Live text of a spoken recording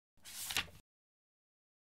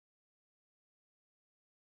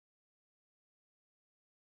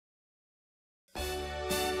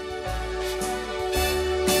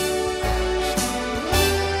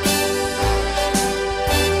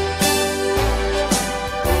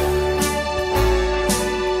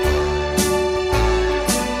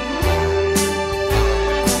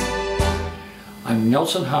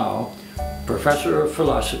Nelson Howe, professor of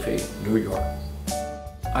philosophy, New York.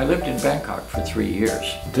 I lived in Bangkok for 3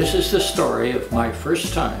 years. This is the story of my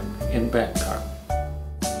first time in Bangkok.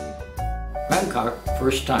 Bangkok,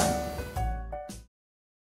 first time.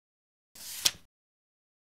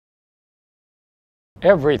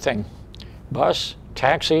 Everything. Bus,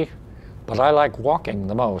 taxi, but I like walking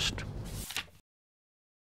the most.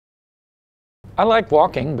 I like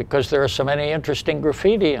walking because there are so many interesting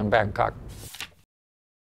graffiti in Bangkok.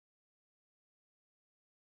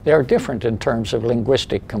 They are different in terms of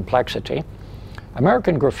linguistic complexity.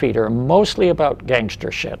 American graffiti are mostly about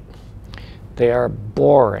gangster shit. They are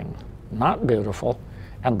boring, not beautiful,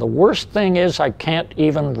 and the worst thing is I can't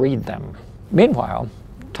even read them. Meanwhile,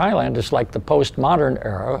 Thailand is like the postmodern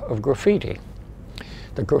era of graffiti.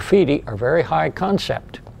 The graffiti are very high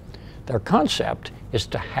concept. Their concept is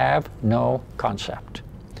to have no concept.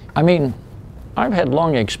 I mean, I've had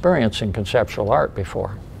long experience in conceptual art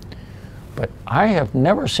before, but I have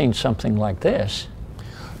never seen something like this.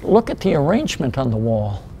 Look at the arrangement on the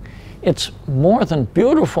wall. It's more than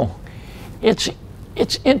beautiful. It's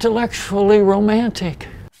intellectually romantic.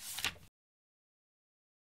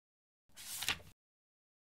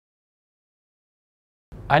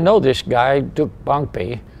 I know this guy, Bang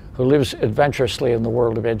Pi, who lives adventurously in the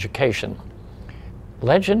world of education.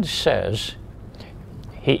 Legend says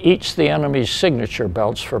he eats the enemy's signature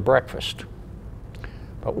belts for breakfast.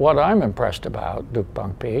 But what I'm impressed about,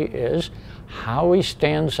 Bang Pi, is how he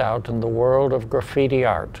stands out in the world of graffiti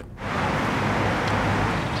art.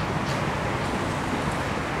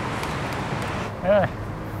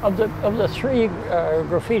 Of the three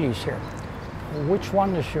graffitis here, which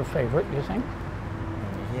one is your favorite, do you think?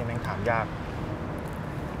 ที่แม่งถามยาก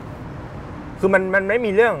คือมันไม่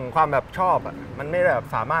มีเรื่องความแบบชอบอ่ะมันไม่แบบ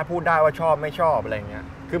สามารถพูดได้ว่าชอบไม่ชอบอะไรเงี้ย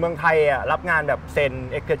คือเมืองไทยอ่ะรับงานแบบเซน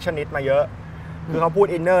เอ็กเพรสชันนิสต์มาเยอะคือเขาพูด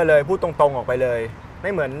อินเนอร์เลยพูดตรงๆออกไปเลยไ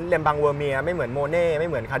ม่เหมือนเลมบังเวอร์เมียไม่เหมือนโมเน่ไม่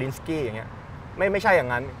เหมือนคาดินสกี้อย่างเงี้ยไม่ใช่อย่าง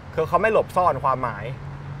นั้นคือเขาไม่หลบซ่อนความหมาย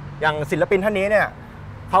อย่างศิลปินท่านนี้เนี่ย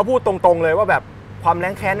เขาพูดตรงๆเลยว่าแบบความแร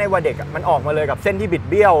งแค้นในวัยเด็กอ่ะมันออกมาเลยกับเส้นที่บิด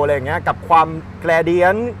เบี้ยวอะไรอย่างเงี้ยกับความแกรเดีย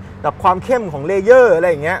นกับความเข้มของเลเยอร์อะไร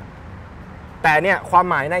อย่างเงี้ยแต่เนี่ยความ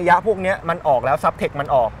หมายนัยยะพวกนี้มันออกแล้วซับเทคมัน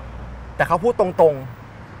ออกแต่เขาพูดตรง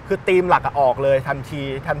ๆคือธีมหลักออกเลยทัน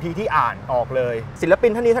ทีที่อ่านออกเลยศิลปิ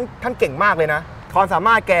นท่านนี้ท่านเก่งมากเลยนะความสาม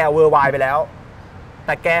ารถแกเวอร์ไวไปแล้วแ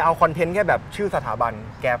ต่แกเอาคอนเทนต์แค่แบบชื่อสถาบัน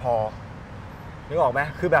แกพอนึกออกไหม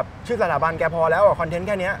คือแบบชื่อสถาบันแกพอแล้วคอนเทนต์แ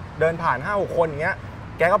ค่นี้เดินผ่าน 5-6 คนอย่างเงี้ย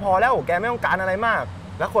แกก็พอแล้วแกไม่ต้องการอะไรมาก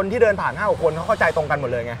แล้วคนที่เดินผ่าน 5-6 คนเขาเข้าใจตรงกันหมด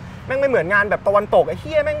เลยไงแม่งไม่เหมือนงานแบบตะวันตกไอ้เ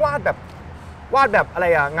หี้ยแม่งวาดแบบอะไร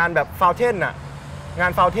อ่ะงานแบบฟาวเทนอ่ะงา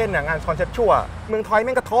นฟาวเทนอ่ะงานคอนเซ็ปชวลเมืองไทยแ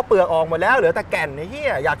ม่งกระท้อเปลือกออกหมดแล้วเหลือแต่แก่นไอ้เหี้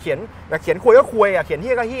ยอยากเขียนคุยก็คุยอยากเขียนเ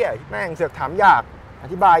หี้ยก็เหี้ยแม่งเสือกถามยากอ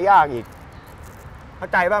ธิบายยากอีกเข้า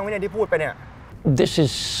ใจบ้างไหมเนี่ยที่พูดไปเนี่ย This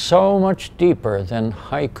is so much deeper than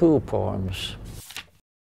haiku poems.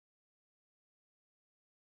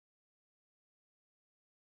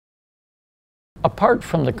 Apart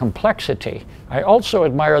from the complexity, I also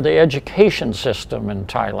admire the education system in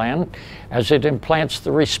Thailand as it implants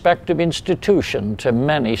the respect of institution to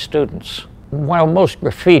many students. While most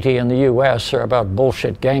graffiti in the US are about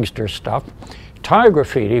bullshit gangster stuff, Thai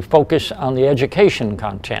graffiti focus on the education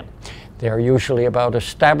content. They are usually about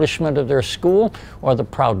establishment of their school or the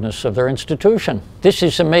proudness of their institution. This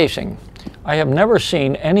is amazing. I have never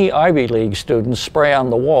seen any Ivy League students spray on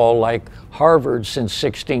the wall like Harvard since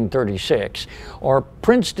 1636, or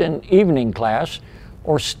Princeton evening class,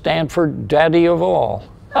 or Stanford daddy of all.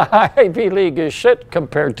 Ivy League is shit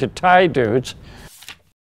compared to Thai dudes.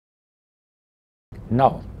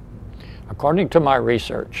 No. According to my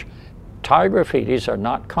research, Thai graffitis are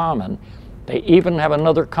not common. They even have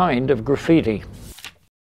another kind of graffiti.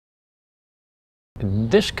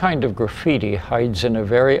 This kind of graffiti hides in a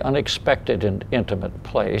very unexpected and intimate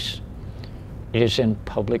place. It is in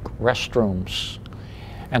public restrooms.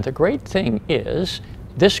 And the great thing is,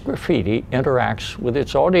 this graffiti interacts with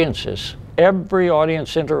its audiences. Every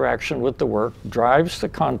audience interaction with the work drives the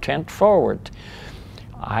content forward.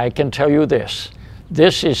 I can tell you this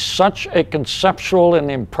is such a conceptual and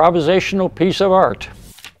improvisational piece of art.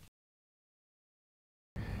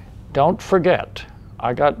 Don't forget,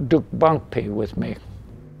 I got Bang Pi with me.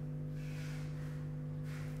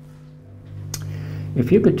 If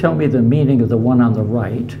you could tell me the meaning of the one on the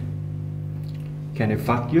right. Can I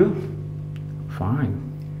fuck you? Fine.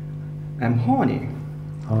 I'm horny.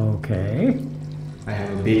 Okay. I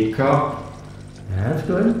have a big cock. That's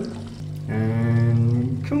good.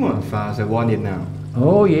 And come on, Faz, I want it now.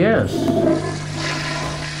 Oh, yes.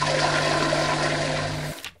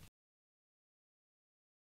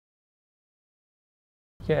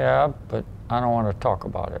 Yeah, but I don't want to talk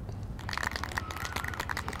about it.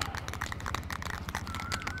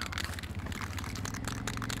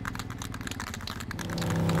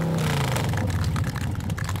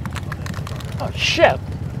 Oh, shit.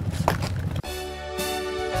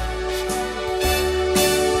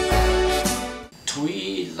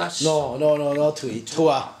 No,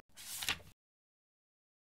 tour.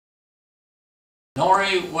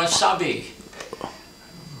 Nori wasabi.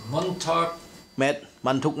 Montauk. เม็ด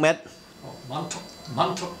มันทุกเม็ด Montauk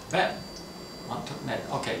med. Montauk med.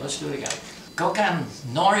 Okay, let's do it again. Gogan.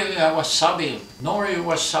 Nori wasabi. Nori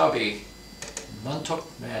wasabi. Montauk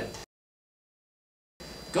med.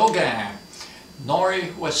 Gogan. Nori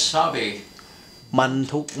wasabi. มัน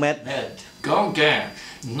ทุกเม็ด Med. Gogan.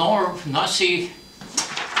 Nasi.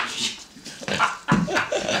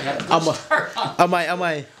 เอาให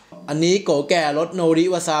ม่อันนี้โกแก่รสโนริ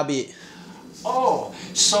วาซาบิ Oh,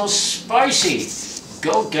 so spicy.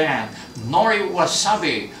 Gogan. Nori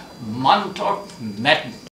wasabi. Montauk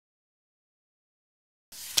med.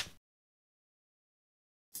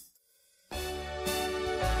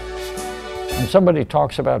 When somebody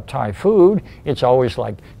talks about Thai food, it's always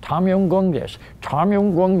like Tom Yum Gung this, Tom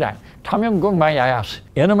Yum Gung that, Tom Yum Gung my ass.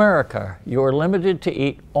 In America, you are limited to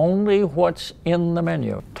eat only what's in the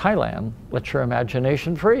menu. Thailand lets your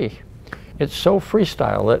imagination free. It's so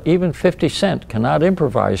freestyle that even 50 Cent cannot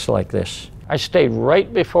improvise like this. I stayed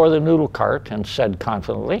right before the noodle cart and said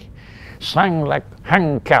confidently, Sang lek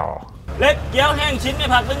hang kao. เล็กเกี๊ยวแห้งชิ้นไม่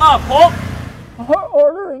ผักไม่งอกครบ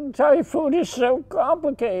Ordering Thai food is so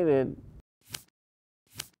complicated.